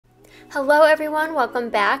Hello everyone, welcome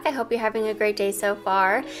back. I hope you're having a great day so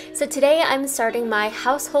far. So today I'm starting my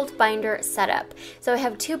household binder setup. So I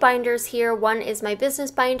have two binders here. One is my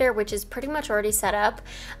business binder, which is pretty much already set up.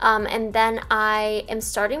 And then I am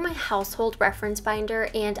starting my household reference binder,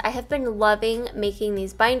 and I have been loving making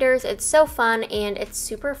these binders. It's so fun and it's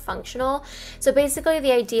super functional. So basically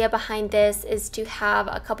the idea behind this is to have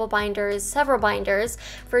a couple binders, several binders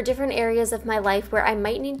for different areas of my life where I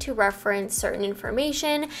might need to reference certain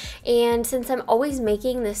information. And since I'm always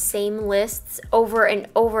making the same lists over and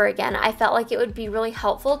over again, I felt like it would be really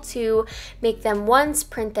helpful to make them once,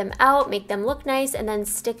 print them out, make them look nice, and then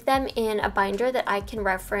stick them in a binder that I can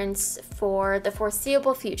reference for the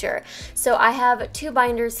foreseeable future. So I have two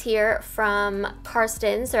binders here from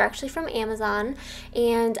Karsten's. They're actually from Amazon,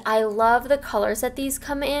 and I love the colors that these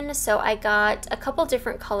come in. So I got a couple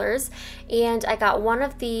different colors, and I got one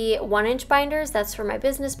of the 1-inch binders, that's for my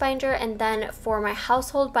business binder, and then for my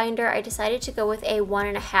household binder, I decided to go with a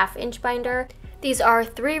 1.5-inch binder. These are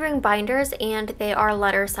 3-ring binders and they are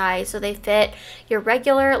letter size, so they fit your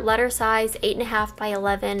regular letter size 8.5 by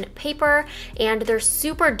 11 paper, and they're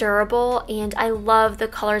super durable, and I love the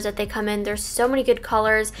colors that they come in. There's so many good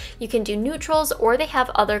colors. You can do neutrals, or they have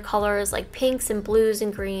other colors like pinks and blues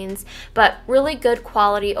and greens, but really good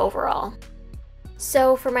quality overall.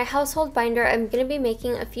 So for my household binder, I'm going to be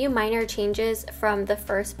making a few minor changes from the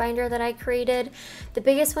first binder that I created. The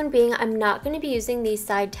biggest one being I'm not going to be using these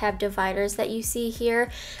side tab dividers that you see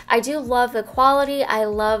here. I do love the quality. I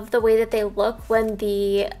love the way that they look when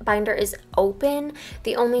the binder is open.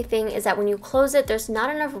 The only thing is that when you close it, there's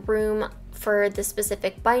not enough room for the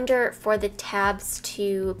specific binder for the tabs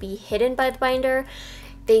to be hidden by the binder.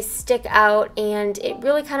 They stick out and it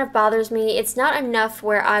really kind of bothers me. It's not enough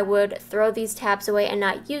where I would throw these tabs away and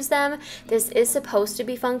not use them. This is supposed to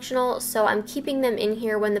be functional, so I'm keeping them in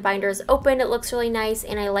here when the binder is open. It looks really nice,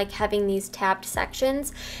 and I like having these tabbed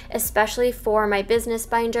sections, especially for my business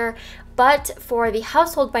binder. But for the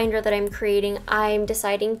household binder that I'm creating, I'm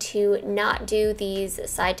deciding to not do these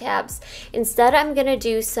side tabs. Instead, I'm going to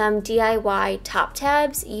do some DIY top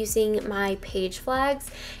tabs using my page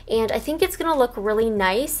flags, and I think it's going to look really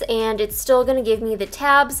nice, and it's still going to give me the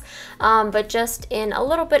tabs, but just in a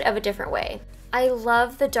little bit of a different way. I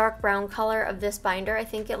love the dark brown color of this binder. I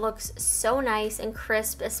think it looks so nice and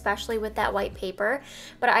crisp, especially with that white paper.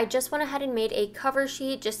 But I just went ahead and made a cover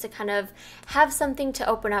sheet just to kind of have something to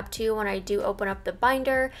open up to when I do open up the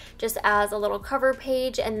binder, just as a little cover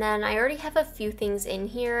page. And then I already have a few things in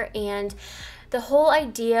here, and the whole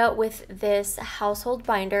idea with this household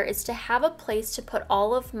binder is to have a place to put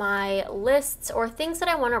all of my lists or things that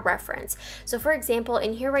I want to reference. So for example,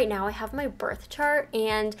 in here right now I have my birth chart,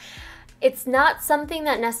 and it's not something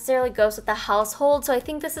that necessarily goes with the household, so I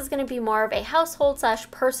think this is going to be more of a household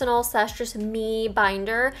 / personal / just me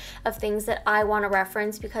binder of things that I want to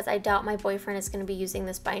reference, because I doubt my boyfriend is going to be using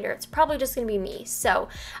this binder. It's probably just going to be me. So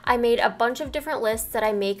I made a bunch of different lists that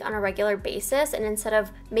I make on a regular basis, and instead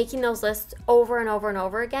of making those lists over and over and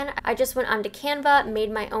over again, I just went onto Canva,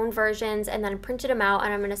 made my own versions, and then printed them out,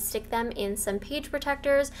 and I'm going to stick them in some page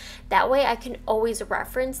protectors. That way I can always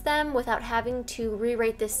reference them without having to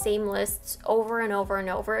rewrite the same list over and over and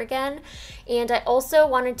over again. And I also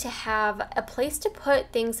wanted to have a place to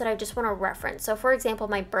put things that I just want to reference. So for example,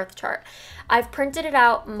 my birth chart. I've printed it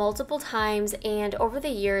out multiple times, and over the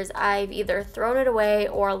years I've either thrown it away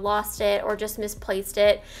or lost it or just misplaced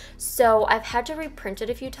it. So I've had to reprint it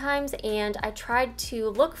a few times, and I tried to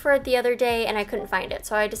look for it the other day and I couldn't find it.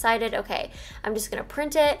 So I decided, okay, I'm just going to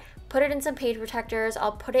print it, put it in some page protectors,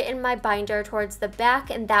 I'll put it in my binder towards the back,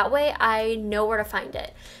 and that way I know where to find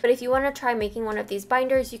it. But if you want to try making one of these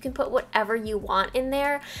binders, you can put whatever you want in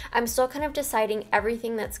there. I'm still kind of deciding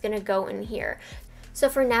everything that's going to go in here. So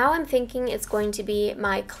for now, I'm thinking it's going to be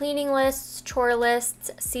my cleaning lists, chore lists,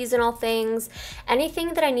 seasonal things,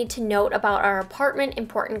 anything that I need to note about our apartment,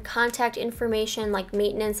 important contact information like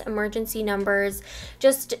maintenance, emergency numbers,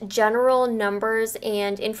 just general numbers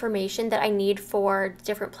and information that I need for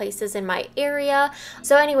different places in my area.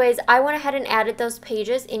 So anyways, I went ahead and added those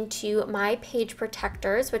pages into my page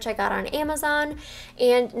protectors, which I got on Amazon,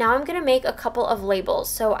 and now I'm going to make a couple of labels.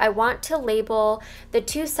 So I want to label the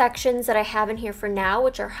two sections that I have in here for now,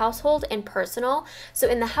 which are household and personal. So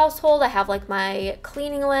in the household, I have like my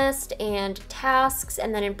cleaning list and tasks,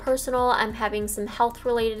 and then in personal, I'm having some health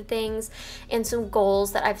related things and some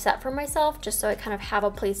goals that I've set for myself, just so I kind of have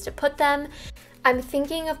a place to put them. I'm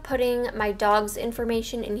thinking of putting my dog's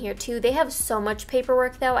information in here too. They have so much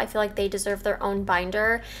paperwork though. I feel like they deserve their own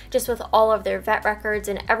binder just with all of their vet records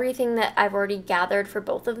and everything that I've already gathered for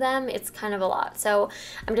both of them. It's kind of a lot. So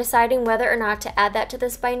I'm deciding whether or not to add that to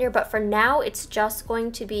this binder, but for now it's just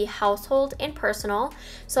going to be household and personal.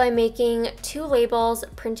 So I'm making 2 labels,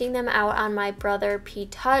 printing them out on my Brother P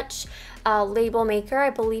Touch label maker.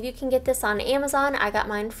 I believe you can get this on Amazon. I got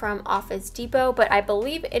mine from Office Depot, but I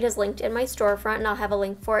believe it is linked in my storefront and I'll have a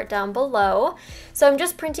link for it down below. So I'm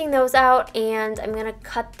just printing those out and I'm going to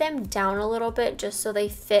cut them down a little bit just so they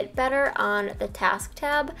fit better on the task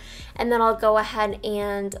tab, and then I'll go ahead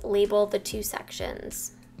and label the 2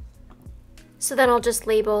 sections. So then I'll just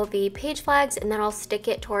label the page flags and then I'll stick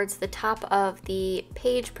it towards the top of the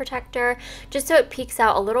page protector just so it peeks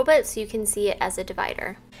out a little bit so you can see it as a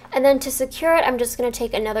divider. And then to secure it, I'm just going to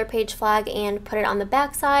take another page flag and put it on the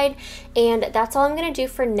back side, and that's all I'm going to do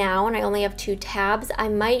for now, and I only have 2 tabs. I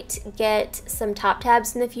might get some top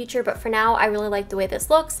tabs in the future, but for now I really like the way this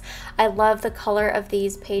looks. I love the color of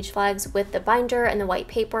these page flags with the binder and the white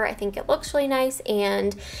paper. I think it looks really nice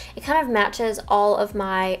and it kind of matches all of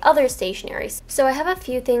my other stationery. So I have a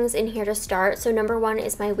few things in here to start. So number 1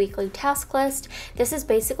 is my weekly task list. This is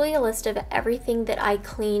basically a list of everything that I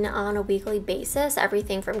clean on a weekly basis,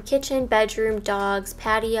 everything from kitchen, bedroom, dogs,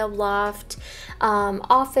 patio, loft,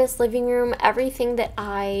 office, living room, everything that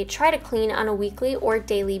I try to clean on a weekly or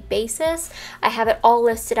daily basis. I have it all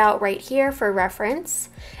listed out right here for reference.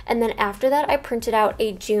 And then after that, I printed out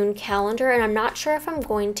a June calendar, and I'm not sure if I'm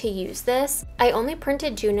going to use this. I only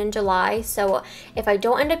printed June and July, so if I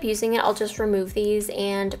don't end up using it, I'll just remove these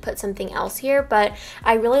and put something else here. But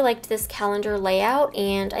I really liked this calendar layout,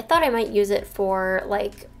 and I thought I might use it for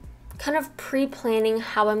like kind of pre-planning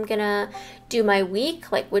how I'm gonna do my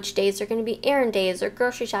week, like which days are gonna be errand days or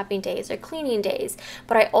grocery shopping days or cleaning days.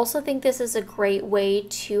 But I also think this is a great way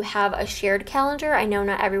to have a shared calendar. I know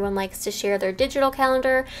not everyone likes to share their digital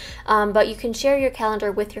calendar, but you can share your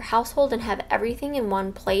calendar with your household and have everything in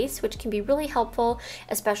one place, which can be really helpful,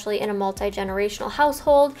 especially in a multi-generational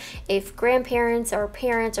household. If grandparents or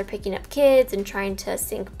parents are picking up kids and trying to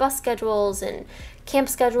sync bus schedules and camp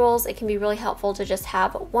schedules, it can be really helpful to just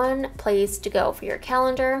have one place to go for your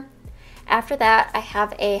calendar. After that, I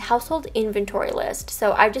have a household inventory list.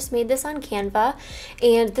 So I just made this on Canva,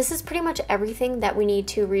 and this is pretty much everything that we need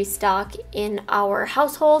to restock in our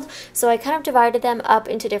household. So I kind of divided them up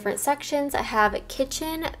into different sections. I have a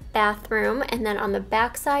kitchen, bathroom, and then on the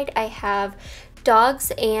back side I have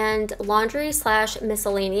dogs and laundry /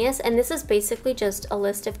 miscellaneous, and this is basically just a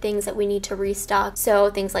list of things that we need to restock. So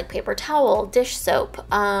things like paper towel, dish soap,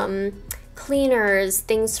 cleaners,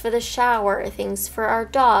 things for the shower, things for our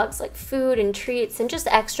dogs like food and treats, and just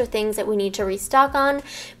extra things that we need to restock on,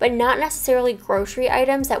 but not necessarily grocery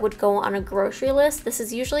items that would go on a grocery list. This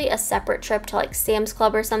is usually a separate trip to like Sam's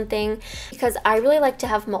Club or something, because I really like to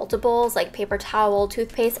have multiples like paper towel,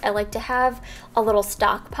 toothpaste. I like to have a little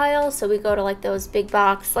stockpile, so we go to like those big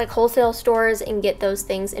box like wholesale stores and get those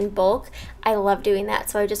things in bulk. I love doing that,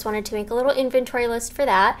 so I just wanted to make a little inventory list for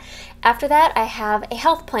that. After that, I have a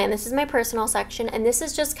health plan. This is my personal section, and this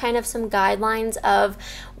is just kind of some guidelines of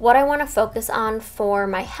what I want to focus on for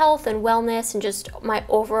my health and wellness and just my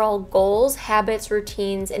overall goals, habits,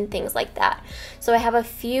 routines, and things like that. So I have a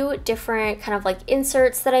few different kind of like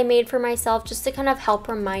inserts that I made for myself just to kind of help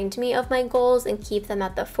remind me of my goals and keep them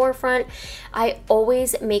at the forefront. I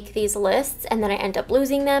always make these lists and then I end up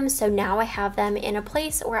losing them, so now I have them in a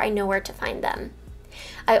place where I know where to find them.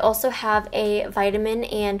 I also have a vitamin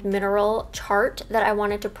and mineral chart that I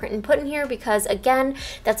wanted to print and put in here because, again,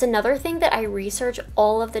 that's another thing that I research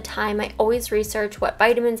all of the time. I always research what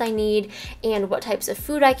vitamins I need and what types of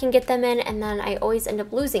food I can get them in, and then I always end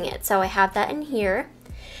up losing it. So I have that in here.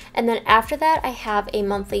 And then after that, I have a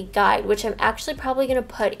monthly guide, which I'm actually probably going to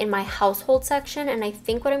put in my household section. And I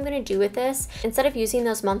think what I'm going to do with this, instead of using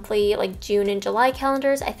those monthly like June and July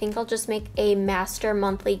calendars, I think I'll just make a master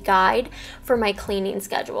monthly guide for my cleaning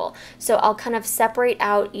schedule. So I'll kind of separate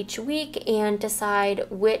out each week and decide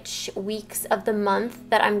which weeks of the month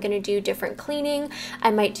that I'm going to do different cleaning.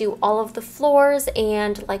 I might do all of the floors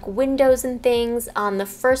and like windows and things on the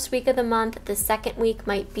first week of the month. The second week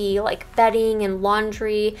might be like bedding and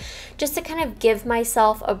laundry, just to kind of give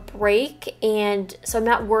myself a break, and so I'm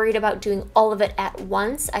not worried about doing all of it at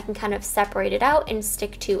once. I can kind of separate it out and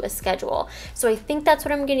stick to a schedule. So I think that's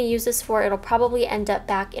what I'm going to use this for. It'll probably end up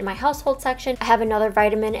back in my household section. I have another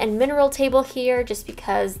vitamin and mineral table here just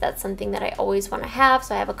because that's something that I always want to have.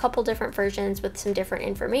 So I have a couple different versions with some different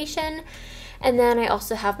information. And then I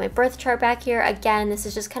also have my birth chart back here. Again, this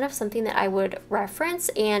is just kind of something that I would reference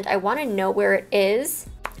and I want to know where it is.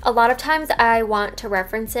 A lot of times I want to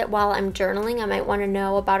reference it while I'm journaling. I might want to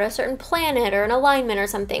know about a certain planet or an alignment or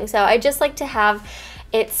something. So I just like to have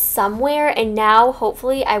it somewhere, and now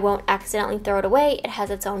hopefully I won't accidentally throw it away. It has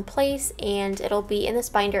its own place and it'll be in this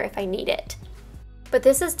binder if I need it. But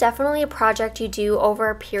this is definitely a project you do over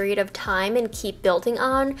a period of time and keep building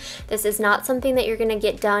on. This is not something that you're going to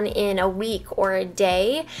get done in a week or a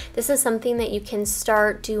day. This is something that you can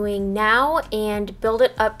start doing now and build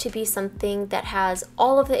it up to be something that has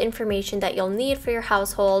all of the information that you'll need for your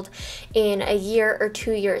household in a year or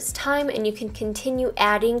 2 years' time, and you can continue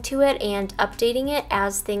adding to it and updating it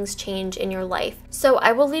as things change in your life. So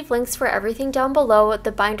I will leave links for everything down below.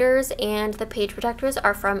 The binders and the page protectors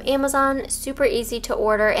are from Amazon, super easy to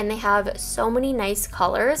order, and they have so many nice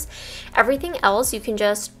colors. Everything else you can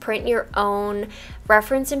just print your own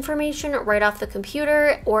reference information right off the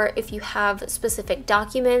computer, or if you have specific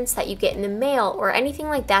documents that you get in the mail or anything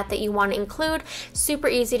like that that you want to include, super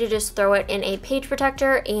easy to just throw it in a page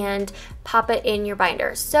protector and pop it in your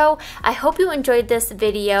binder. So I hope you enjoyed this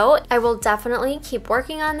video. I will definitely keep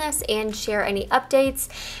working on this and share any updates.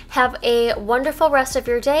 Have a wonderful rest of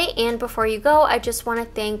your day, and before you go, I just want to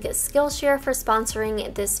thank Skillshare for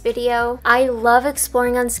sponsoring this video. I love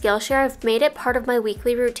exploring on Skillshare. I've made it part of my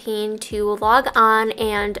weekly routine to log on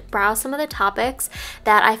and browse some of the topics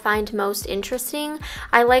that I find most interesting.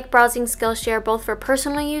 I like browsing Skillshare both for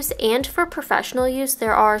personal use and for professional use.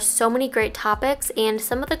 There are so many great topics, and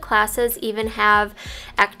some of the classes even have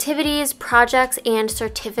activities, projects, and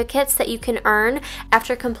certificates that you can earn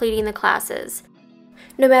after completing the classes.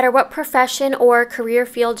 No matter what profession or career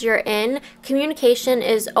field you're in, communication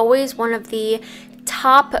is always one of the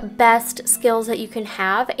top best skills that you can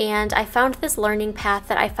have, and I found this learning path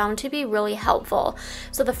that I found to be really helpful.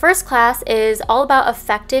 So the first class is all about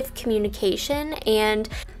effective communication, and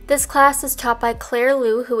this class is taught by Claire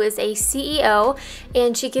Liu, who is a CEO,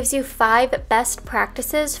 and she gives you 5 best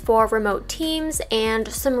practices for remote teams and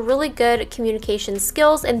some really good communication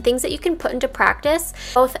skills and things that you can put into practice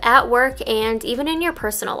both at work and even in your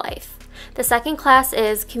personal life. The second class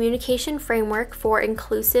is Communication Framework for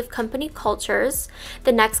Inclusive Company Cultures.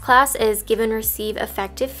 The next class is Give and Receive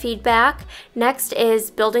Effective Feedback. Next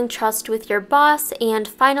is Building Trust with Your Boss. And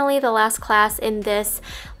finally, the last class in this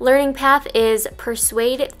learning path is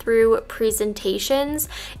Persuade Through Presentations.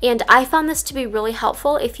 And I found this to be really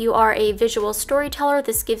helpful if you are a visual storyteller.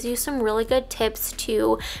 This gives you some really good tips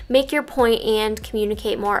to make your point and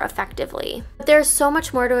communicate more effectively. There's so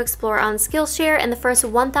much more to explore on Skillshare, and the first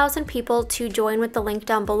 1,000 people to join with the link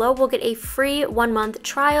down below will get a free 1-month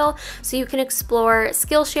trial so you can explore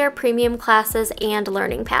Skillshare premium classes and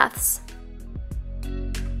learning paths.